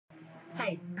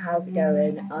Hey, how's it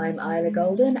going? I'm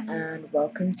IlaGolden and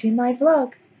welcome to my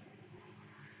vlog.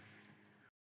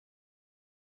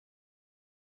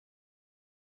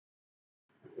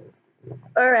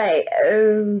 Alright,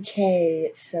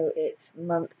 okay, so it's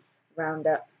month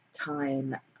roundup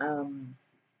time. This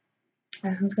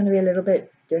one's going to be a little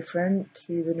bit different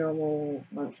to the normal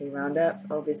monthly roundups.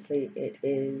 Obviously it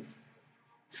is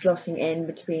slotting in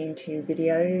between two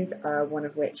videos, one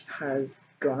of which has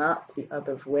gone up, the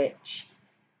other of which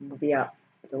will be up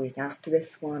the week after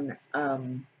this one.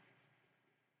 And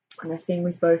the thing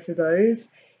with both of those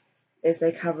is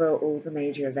they cover all the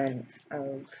major events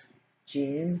of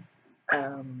June.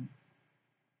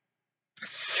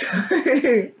 So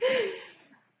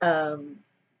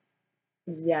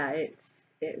yeah, it's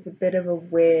a bit of a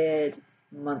weird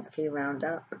monthly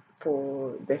roundup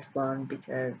for this one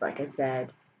because, like I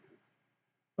said,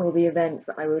 all the events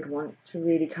that I would want to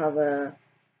really cover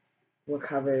were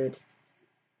covered.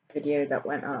 Video that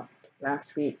went up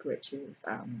last week, which is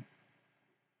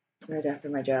the death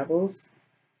of my gerbils,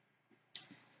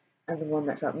 and the one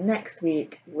that's up next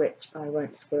week, which I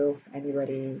won't spoil for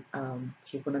anybody.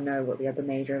 If you want to know what the other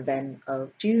major event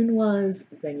of June was,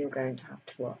 then you're going to have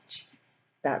to watch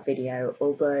that video,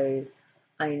 although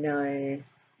I know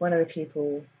one of the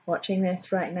people watching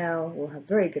this right now will have a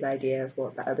very good idea of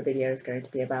what that other video is going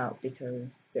to be about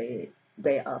because they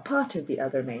are part of the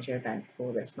other major event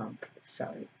for this month.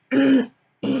 So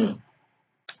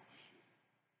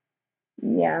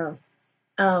yeah.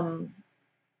 So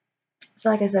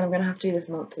like I said, I'm going to have to do this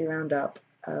monthly roundup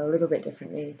a little bit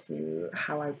differently to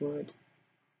how I would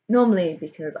normally,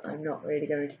 because I'm not really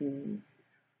going to be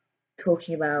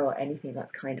talking about anything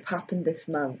that's kind of happened this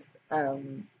month, or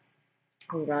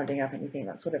rounding up anything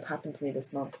that sort of happened to me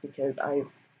this month, because I've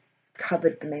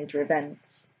covered the major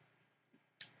events.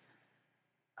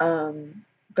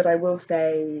 But I will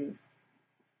say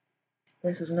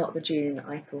this was not the June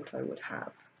I thought I would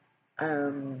have.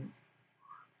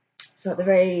 So at the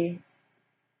very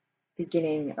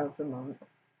beginning of the month,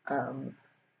 well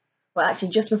actually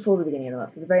just before the beginning of the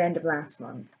month, so the very end of last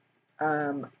month,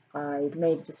 I'd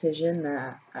made a decision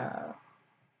that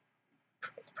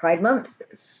it's Pride Month,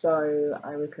 so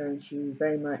I was going to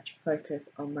very much focus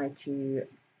on my two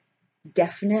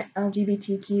definite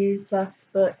LGBTQ plus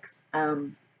books.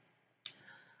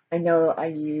 I know I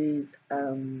use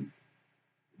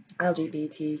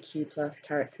LGBTQ plus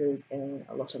characters in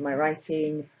a lot of my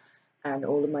writing, and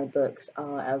all of my books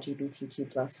are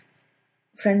LGBTQ plus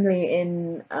friendly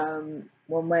in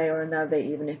one way or another,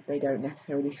 even if they don't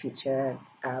necessarily feature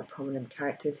prominent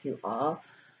characters who are,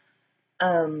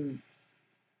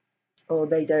 or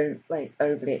they don't like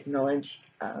overly acknowledge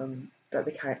that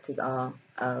the characters are.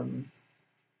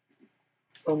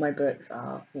 All my books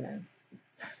are, you know,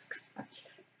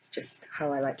 it's just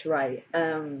how I like to write.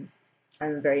 I'm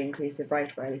a very inclusive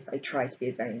writer, or at least I try to be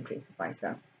a very inclusive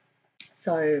writer.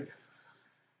 So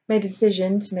made a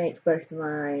decision to make both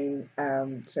my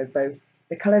so both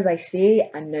The Colours I See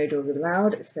and No Doors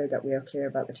Allowed, so that we are clear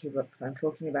about the two books I'm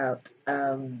talking about.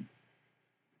 I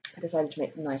decided to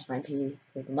make them 99p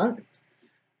for the month,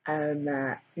 and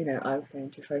that, you know, I was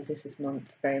going to focus this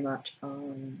month very much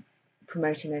on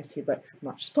promoting those two books as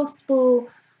much as possible,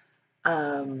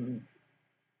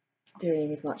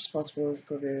 doing as much as possible to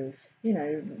sort of, you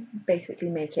know, basically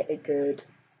make it a good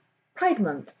Pride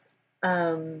Month.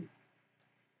 I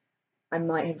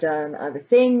might have done other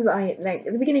things. I like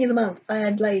at the beginning of the month, I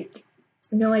had like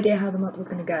no idea how the month was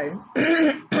going to go.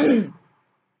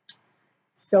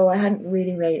 So I hadn't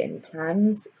really made any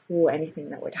plans for anything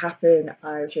that would happen.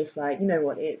 I was just like, you know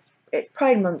what, it's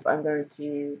Pride Month. I'm going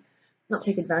to not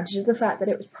take advantage of the fact that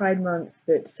it was Pride Month,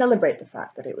 but celebrate the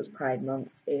fact that it was Pride Month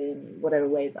in whatever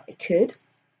way that I could.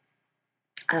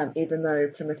 Even though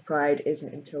Plymouth Pride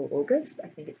isn't until August, I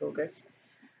think it's August.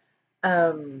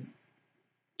 I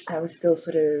was still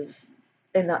sort of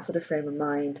in that sort of frame of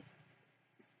mind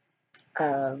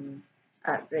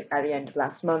at the end of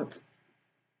last month,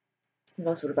 and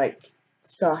I was sort of like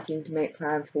starting to make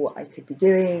plans for what I could be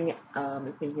doing,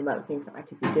 and thinking about the things that I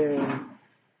could be doing.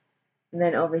 And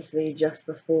then obviously just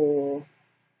before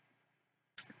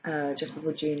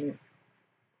June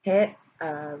hit,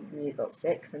 Mia got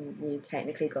sick, and Mia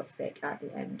technically got sick at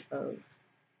the end of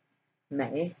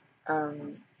May.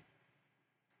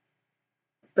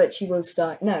 But she was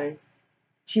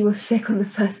she was sick on the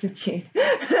 1st of June.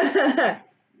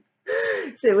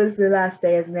 So it was the last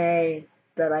day of May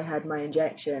that I had my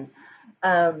injection.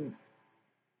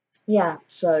 Yeah,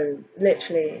 so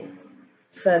literally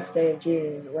first day of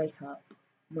June, wake up,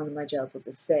 one of my gerbils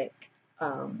is sick.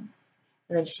 And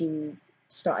then she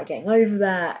started getting over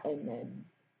that, and then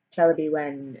Celebi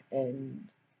when, and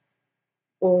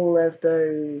all of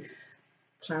those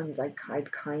plans I'd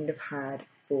kind of had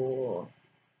for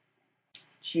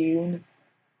June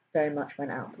very much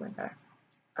went out the window.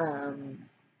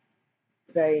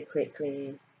 Very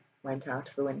quickly went out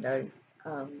of the window.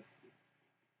 I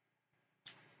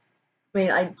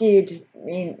mean, I did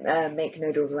make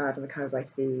noodles allowed in the colours I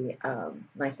see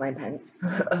 99 pence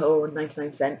or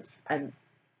 99 cents, and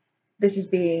this is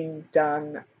being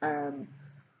done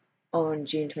on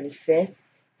June 25th,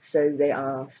 so they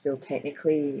are still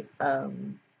technically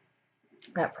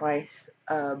that price,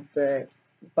 but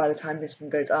by the time this one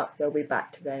goes up, they'll be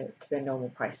back to their normal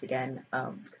price again,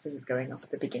 because this is going up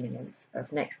at the beginning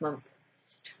of next month,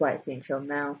 which is why it's being filmed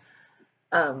now.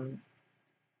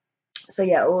 So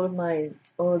yeah, all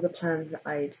of the plans that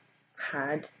I'd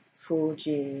had for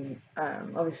June,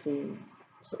 obviously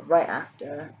sort of right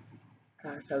after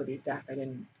Celebi's death, I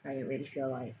didn't really feel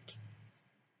like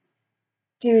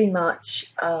doing much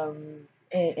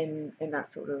in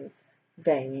that sort of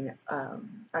vein.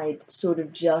 I'd sort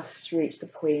of just reached the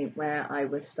point where I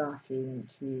was starting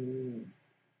to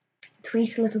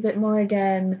tweet a little bit more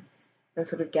again and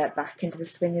sort of get back into the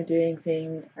swing of doing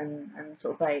things, and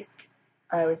sort of like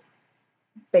I was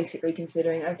basically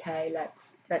considering, okay,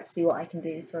 let's see what I can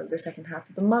do for the second half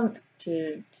of the month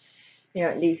to,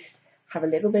 at least have a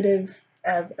little bit of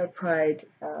Pride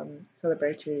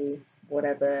celebratory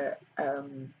whatever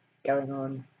going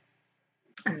on,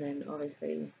 and then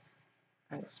obviously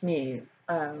that's me.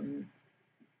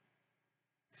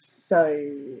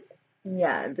 So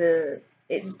yeah,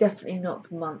 it's definitely not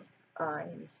the month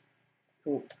I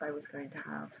thought I was going to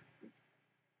have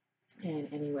in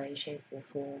any way, shape or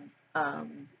form.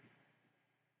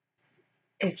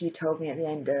 If you told me at the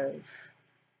end of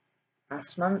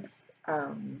last month,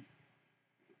 not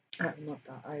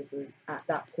that I was at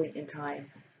that point in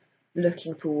time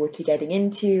looking forward to getting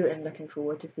into and looking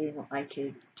forward to seeing what I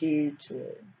could do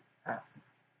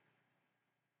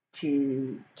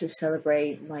to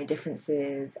celebrate my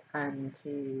differences and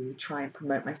to try and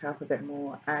promote myself a bit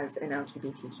more as an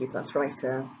LGBTQ+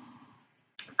 writer,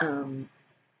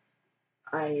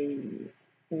 I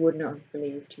would not have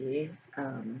believed you,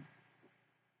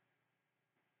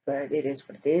 but it is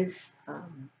what it is.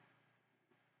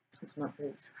 This month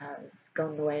has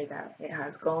gone the way that it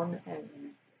has gone,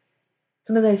 and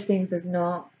some of those things there's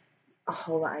not a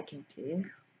whole lot I can do,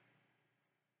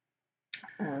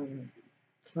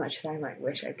 as much as I might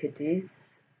wish I could do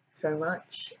so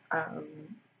much.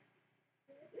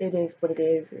 It is what it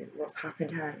is. What's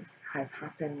happened has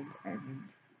happened, and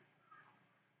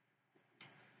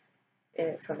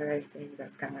it's one of those things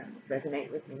that's gonna resonate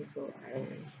with me for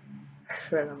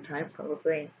a long time,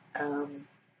 probably.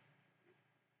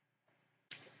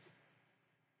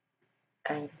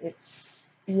 And it's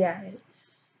a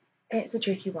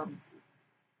tricky one.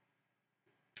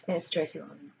 It's a tricky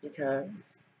one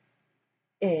because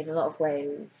in a lot of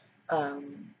ways,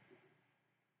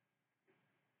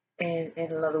 in a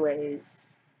lot of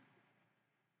ways,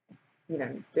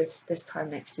 this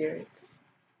time next year,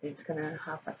 it's gonna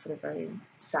have that sort of very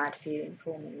sad feeling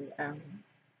for me.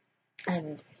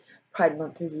 And Pride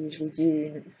Month is usually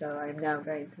June, so I'm now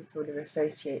going to sort of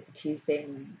associate the two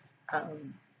things.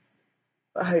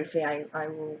 But hopefully I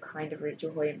will kind of reach a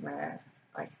point where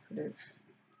I can sort of,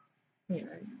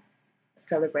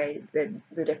 celebrate the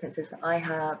differences that I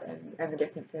have and the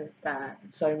differences that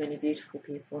so many beautiful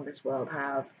people in this world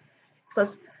have.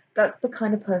 Because that's the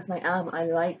kind of person I am. I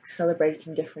like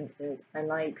celebrating differences. I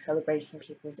like celebrating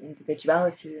people's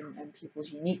individuality and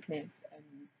people's uniqueness.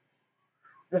 And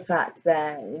the fact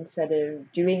that instead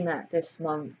of doing that this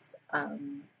month, I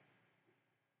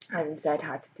instead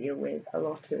had to deal with a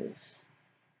lot of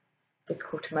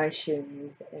difficult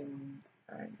emotions and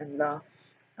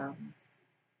loss.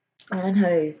 I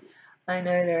know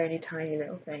they're only tiny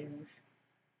little things,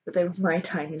 but they were my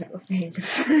tiny little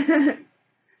things.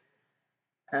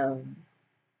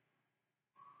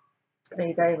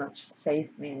 They very much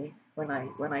saved me when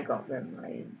I got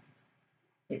them.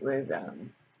 It was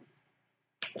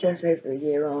just over a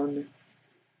year on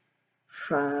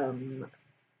from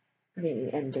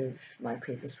the end of my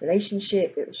previous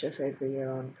relationship. It was just over a year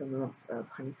on from the loss of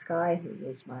Honey Sky, who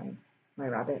was my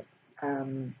rabbit.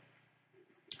 And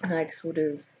I'd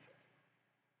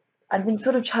been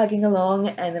sort of chugging along,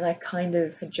 and then I kind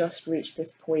of had just reached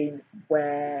this point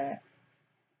where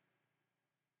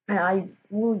I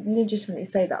will legitimately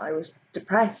say that I was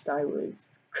depressed. I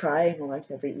was crying almost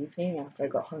every evening after I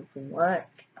got home from work.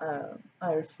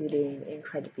 I was feeling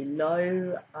incredibly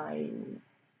low. I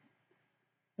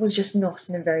was just not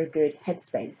in a very good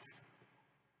headspace.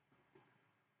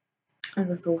 And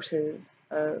the thought of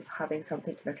of having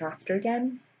something to look after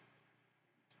again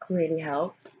really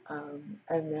helped, and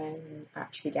then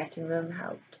actually getting them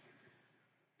helped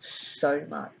so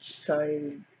much.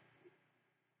 So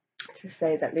to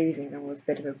say that losing them was a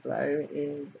bit of a blow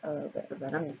is a bit of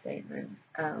an understatement.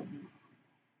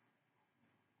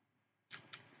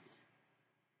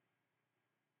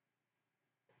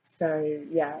 So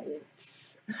yeah,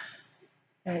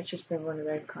 it's just been one of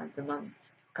those kinds of months.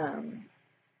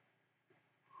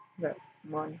 That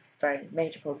one very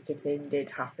major positive thing did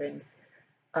happen,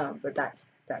 but that's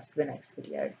for the next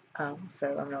video.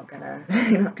 So I'm not gonna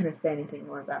not gonna say anything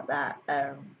more about that.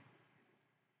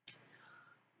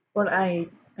 What I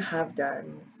have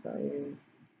done, so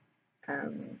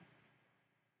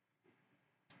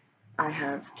I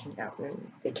have cleaned out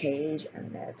the cage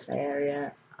and the play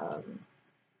area.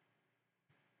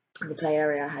 The play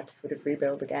area I had to sort of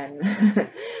rebuild again.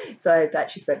 So I've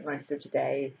actually spent most of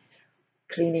today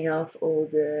cleaning off all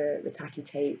the tacky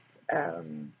tape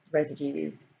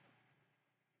residue,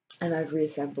 and I've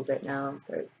reassembled it now,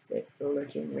 so it's all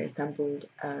looking reassembled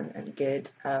and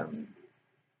good.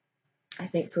 I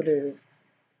think sort of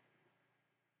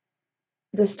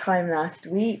this time last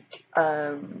week,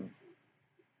 I'd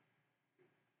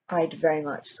very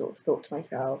much sort of thought to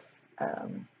myself,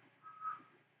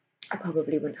 I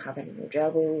probably wouldn't have any more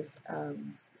gerbils.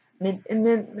 And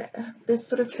then this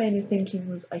sort of train of thinking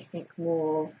was, I think,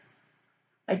 more,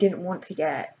 I didn't want to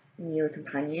get you a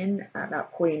companion at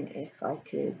that point if I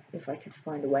could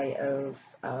find a way of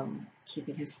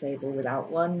keeping her stable without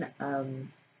one.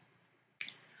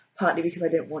 Partly because I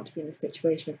didn't want to be in the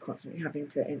situation of constantly having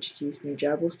to introduce new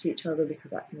gerbils to each other,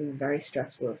 because that can be very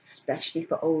stressful, especially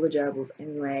for older gerbils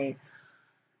anyway.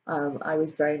 I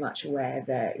was very much aware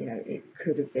that, you know, it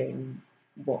could have been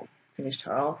what finished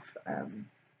her off. I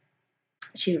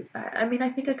mean, I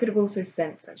think I could have also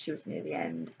sensed that she was near the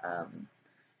end.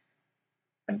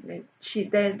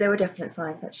 There were definite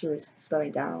signs that she was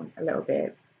slowing down a little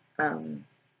bit.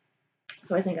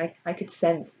 So I think I could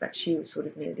sense that she was sort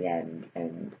of near the end,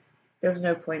 and there was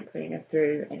no point putting her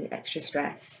through any extra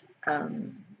stress.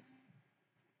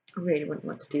 I really wouldn't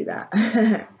want to do that.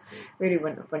 Really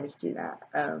wouldn't have wanted to do that.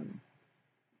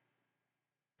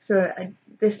 So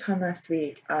this time last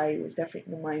week, I was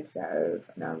definitely in the mindset of,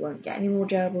 no, I won't get any more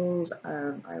gerbils.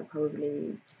 I'll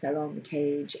probably sell on the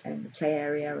cage and the play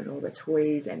area and all the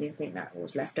toys, anything that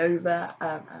was left over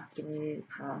after Mew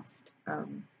passed.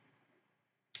 And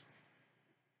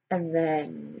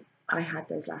then I had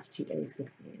those last 2 days with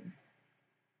Mew.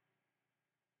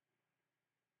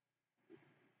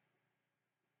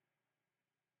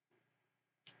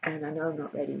 And I know I'm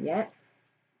not ready yet.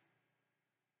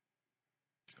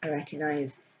 I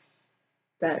recognise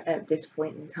that at this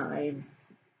point in time,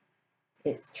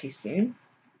 it's too soon.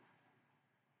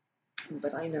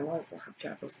 But I know I will have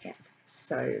gerbils again.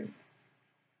 So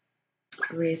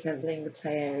reassembling the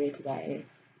play area today,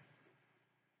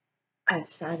 as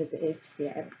sad as it is to see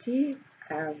it empty,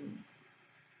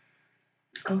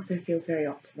 also feels very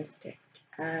optimistic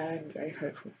and very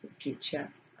hopeful for the future.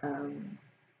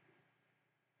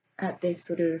 At this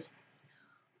sort of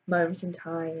moment in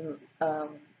time,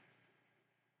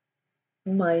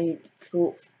 my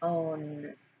thoughts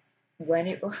on when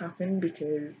it will happen,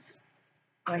 because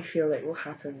I feel it will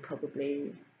happen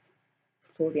probably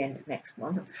before the end of next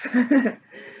month,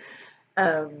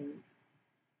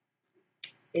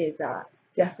 is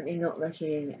definitely not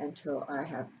looking until I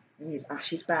have Mew's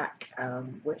Ashes back,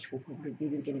 which will probably be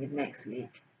the beginning of next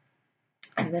week.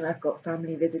 And then I've got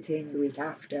family visiting the week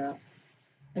after,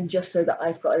 and just so that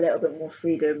I've got a little bit more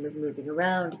freedom with moving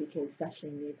around, because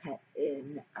settling new pets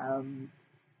in,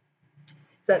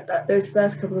 those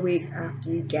first couple of weeks after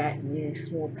you get new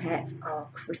small pets are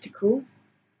critical,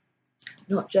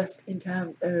 not just in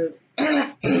terms of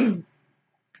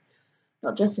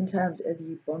not just in terms of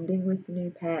you bonding with the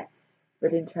new pet,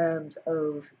 but in terms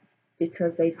of,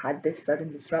 because they've had this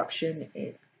sudden disruption,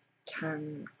 it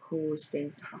can cause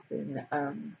things to happen.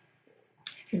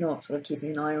 If you're not sort of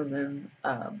keeping an eye on them,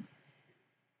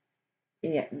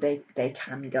 yeah, they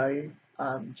can go,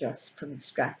 just from the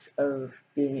stress of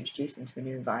being introduced into a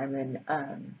new environment.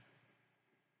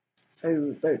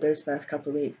 So those first couple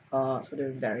of weeks are sort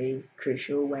of very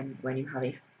crucial when you have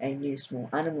a new small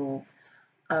animal.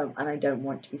 And I don't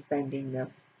want to be spending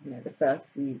the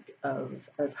first week of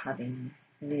having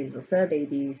new or fur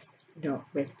babies not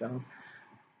with them.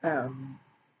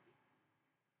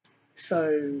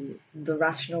 So the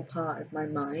rational part of my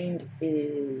mind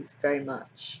is very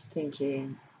much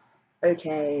thinking,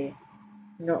 okay,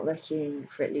 not looking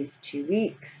for at least 2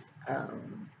 weeks.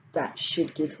 That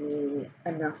should give me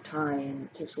enough time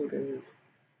to sort of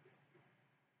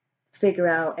figure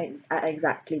out at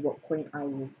exactly what point I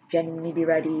will genuinely be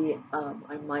ready.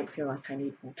 I might feel like I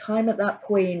need more time at that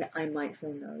point. I might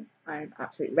feel no, I'm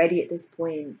absolutely ready at this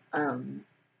point.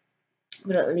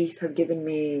 But at least have given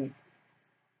me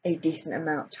a decent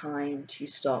amount of time to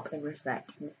stop and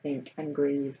reflect and think and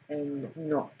grieve and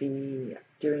not be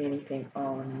doing anything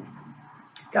on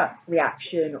gut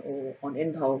reaction or on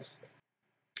impulse.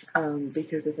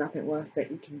 Because there's nothing worse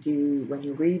that you can do when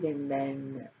you're grieving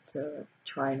than to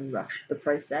try and rush the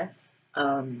process.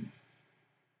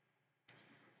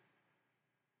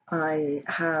 I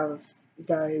have,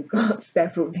 though, got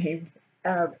several names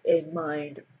in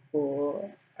mind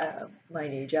for my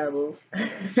new gerbils,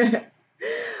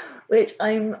 which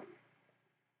I'm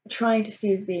trying to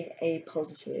see as being a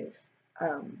positive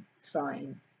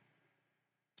sign.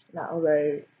 That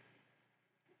although,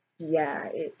 yeah,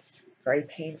 it's very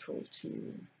painful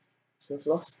to have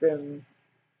lost them,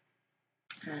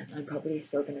 and I'm probably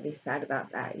still going to be sad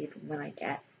about that even when I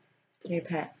get the new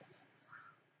pets.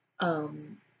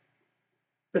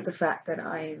 But the fact that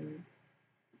I'm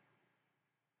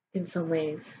in some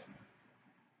ways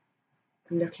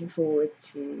looking forward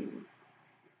to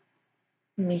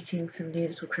meeting some new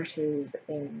little critters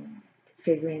and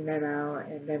figuring them out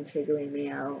and them figuring me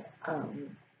out,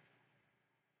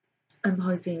 I'm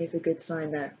hoping is a good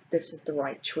sign that this is the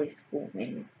right choice for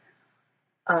me.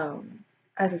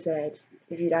 As I said,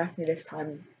 if you'd asked me this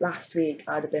time last week,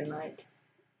 I'd have been like,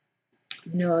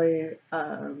 no,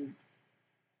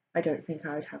 I don't think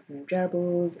I would have more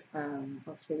gerbils.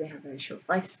 Obviously, they have very short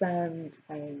lifespans,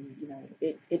 and you know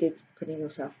it is putting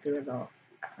yourself through a lot.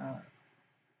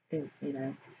 You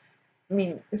know, I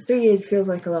mean, 3 years feels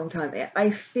like a long time.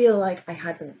 I feel like I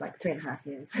had them like 3.5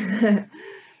 years,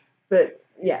 but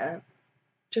yeah,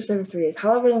 just over 3 years.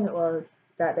 However long it was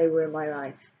that they were in my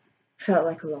life, felt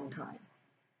like a long time.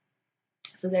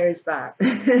 So there is that.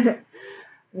 I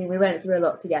mean, we went through a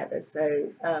lot together,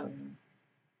 so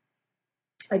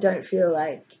I don't feel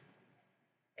like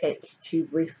it's too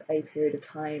brief a period of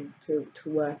time to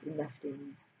worth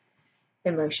investing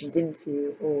emotions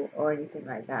into or anything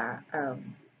like that.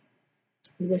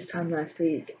 This time last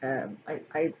week,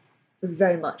 I was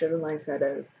very much of the mindset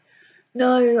of,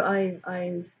 no,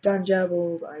 I've done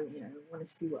gerbils. I want to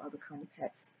see what other kind of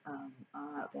pets are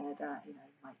out there that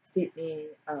might suit me.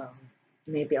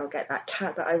 Maybe I'll get that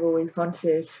cat that I've always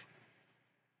wanted.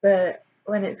 But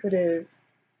when it sort of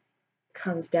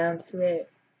comes down to it,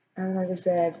 and as I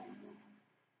said,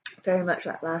 very much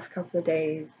that last couple of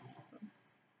days,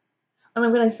 and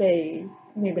I'm going to say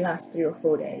maybe last 3 or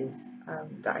 4 days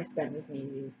that I spent with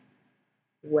Mimi,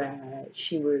 where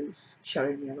she was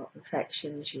showing me a lot of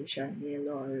affection, she was showing me a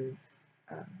lot of,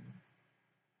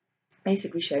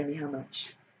 basically showing me how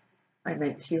much I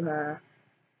meant to her.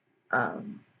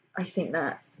 I think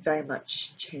that very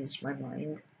much changed my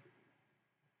mind,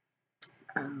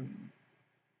 and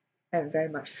very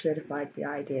much solidified the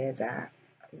idea that,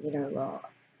 you know what,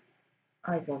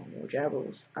 I want more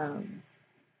gerbils.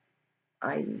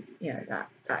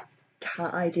 That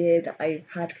cat idea that I've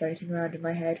had floating around in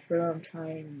my head for a long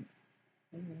time.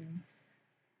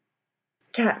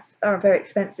 Cats are very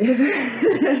expensive.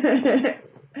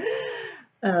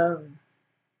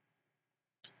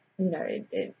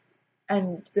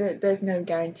 And there's no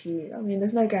guarantee. I mean,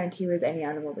 there's no guarantee with any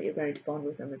animal that you're going to bond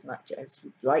with them as much as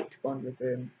you'd like to bond with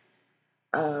them.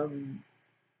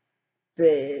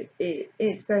 But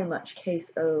it's very much a case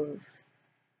of,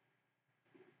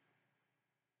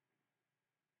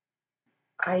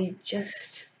 I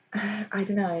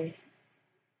don't know.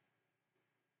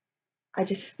 I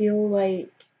just feel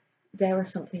like there was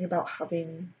something about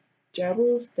having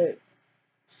gerbils that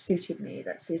suited me,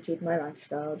 that suited my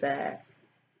lifestyle. That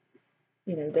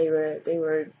they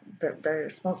were very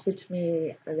responsive to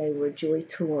me. They were a joy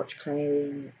to watch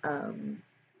playing.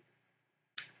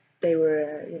 They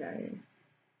were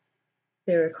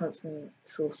they were a constant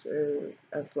source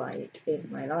of light in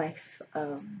my life.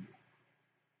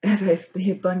 If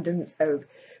the abundance of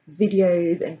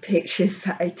videos and pictures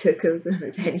that I took of them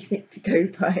is anything to go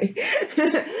by.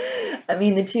 I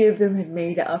mean, the two of them had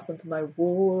made it up onto my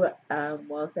wall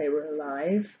whilst they were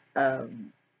alive,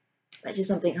 which is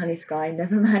something Honey Sky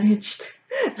never managed,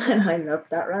 and I love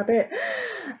that rabbit.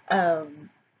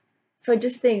 So I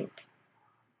just think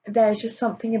there's just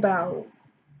something about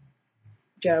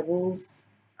gerbils.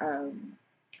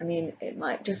 I mean, it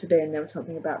might just have been there was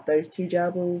something about those two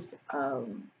gerbils,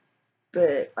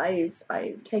 but I've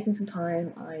taken some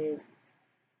time. I've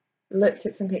looked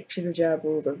at some pictures of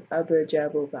gerbils, of other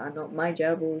gerbils that are not my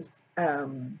gerbils,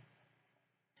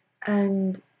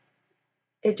 and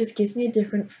it just gives me a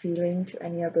different feeling to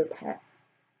any other pet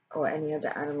or any other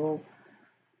animal.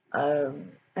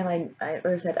 And as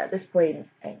I said, at this point,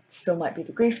 it still might be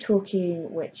the grief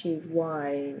talking, which is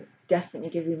why definitely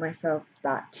giving myself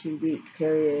that 2 week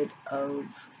period of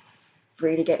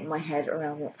really getting my head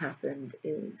around what's happened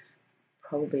is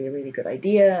probably a really good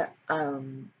idea.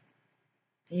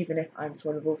 Even if I'm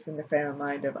sort of also in the frame of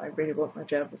mind of I really want my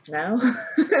gerbils now.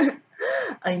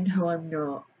 I know I'm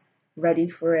not ready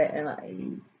for it, and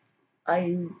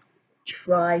I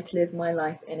try to live my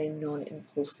life in a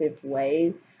non-impulsive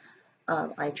way.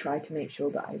 I try to make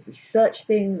sure that I research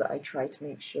things. I try to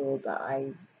make sure that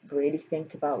I really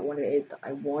think about what it is that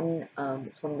I want.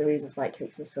 It's one of the reasons why it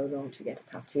takes me so long to get a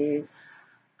tattoo.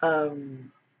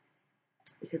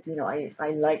 Because, you know, I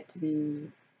like to be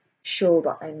sure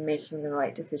that I'm making the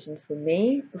right decision for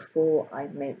me before I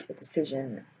make a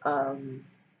decision.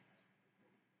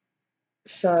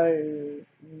 So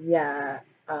yeah,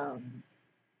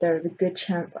 there is a good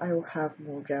chance I will have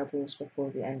more gerbils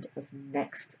before the end of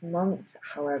next month.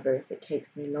 However, if it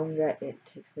takes me longer, it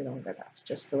takes me longer. That's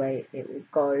just the way it will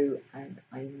go, and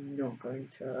I'm not going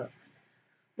to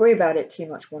worry about it too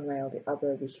much one way or the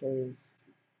other, because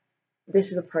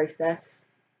this is a process,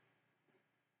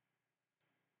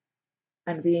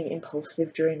 and being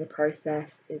impulsive during the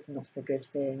process is not a good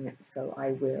thing. So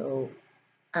I will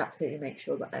absolutely make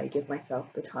sure that I give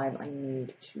myself the time I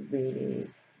need to really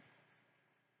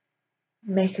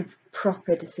make a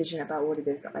proper decision about what it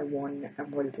is that I want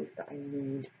and what it is that I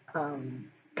need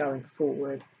going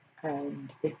forward.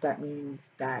 And if that means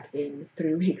that in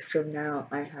 3 weeks from now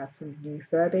I have some new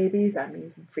fur babies, that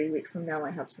means in 3 weeks from now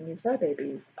I have some new fur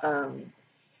babies.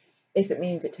 If it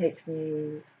means it takes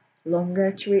me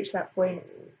longer to reach that point,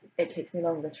 it takes me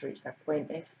longer to reach that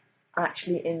point. If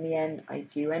actually in the end I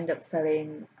do end up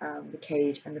selling the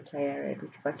cage and the play area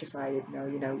because I've decided, no,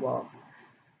 you know what,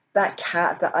 that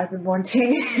cat that I've been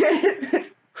wanting, that's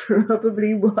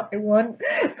probably what I want.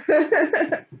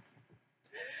 And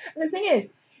the thing is,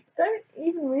 I don't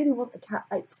even really want the cat.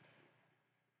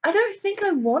 I don't think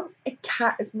I want a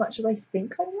cat as much as I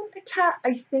think I want a cat.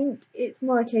 I think it's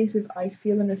more a case of I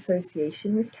feel an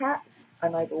association with cats,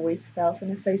 and I've always felt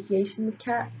an association with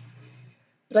cats.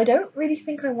 But I don't really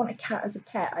think I want a cat as a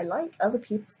pet. I like other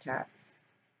people's cats.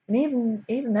 And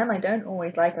even then, I don't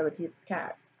always like other people's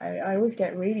cats. I always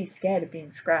get really scared of being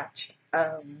scratched.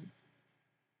 So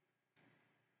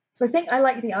I think I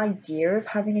like the idea of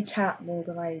having a cat more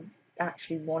than I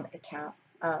actually want a cat.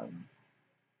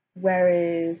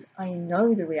 Whereas I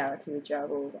know the reality with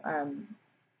gerbils. I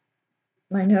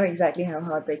know exactly how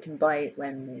hard they can bite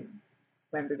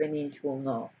whether they mean to or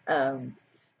not.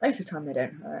 Most of the time they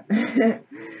don't hurt.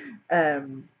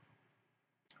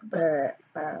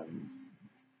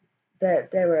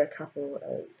 But there were a couple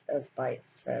of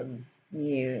bites from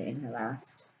Mew in her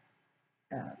last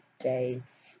day,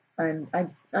 and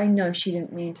I know she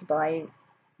didn't mean to bite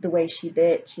the way she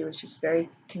bit. She was just very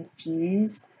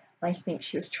confused. I think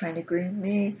she was trying to groom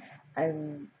me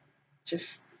and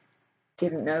just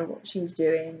didn't know what she was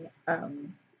doing.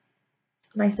 And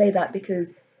I say that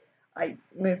because I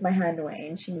moved my hand away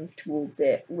and she moved towards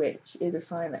it, which is a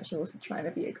sign that she wasn't trying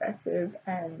to be aggressive,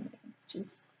 and it's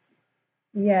just,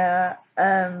 yeah.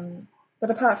 But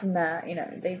apart from that, you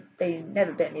know, they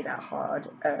never bit me that hard.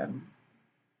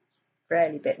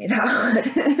 Rarely bit me that hard.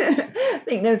 I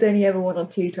think there was only ever 1 or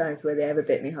 2 times where they ever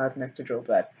bit me hard enough to draw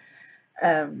blood.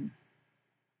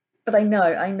 But I know,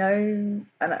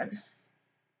 and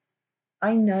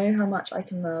I know how much I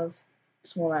can love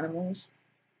small animals.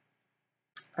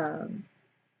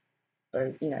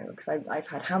 So, you know, because I've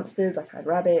had hamsters, I've had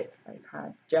rabbits, I've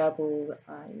had gerbils.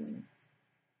 I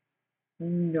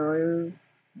know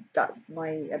that my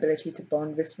ability to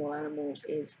bond with small animals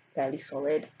is fairly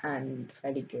solid and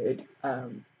fairly good.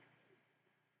 And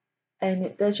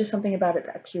there's just something about it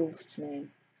that appeals to me.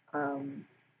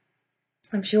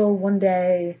 I'm sure one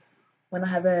day when I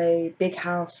have a big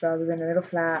house rather than a little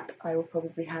flat, I will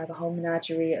probably have a whole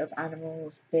menagerie of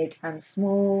animals, big and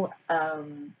small.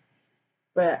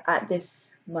 But at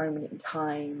this moment in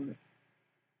time,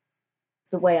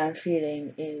 the way I'm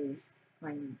feeling is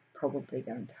I'm probably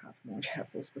going to have more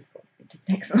gerbils before the end of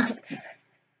next month.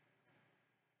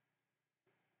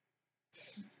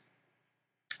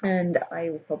 And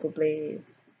I will probably,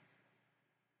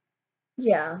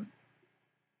 yeah.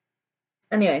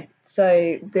 Anyway,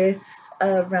 so this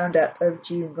roundup of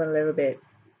June got a little bit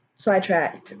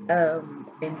sidetracked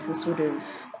into sort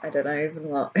of, I don't know even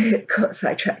what it got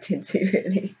sidetracked into,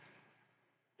 really.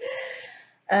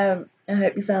 I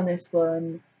hope you found this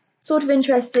one sort of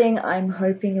interesting. I'm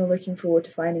hoping you're looking forward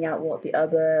to finding out what the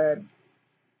other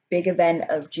big event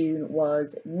of June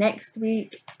was next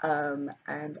week,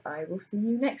 and I will see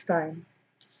you next time.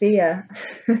 See ya.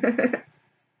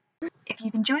 If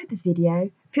you've enjoyed this video,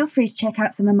 feel free to check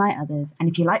out some of my others, and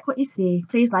if you like what you see,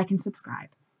 please like and subscribe.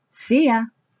 See ya!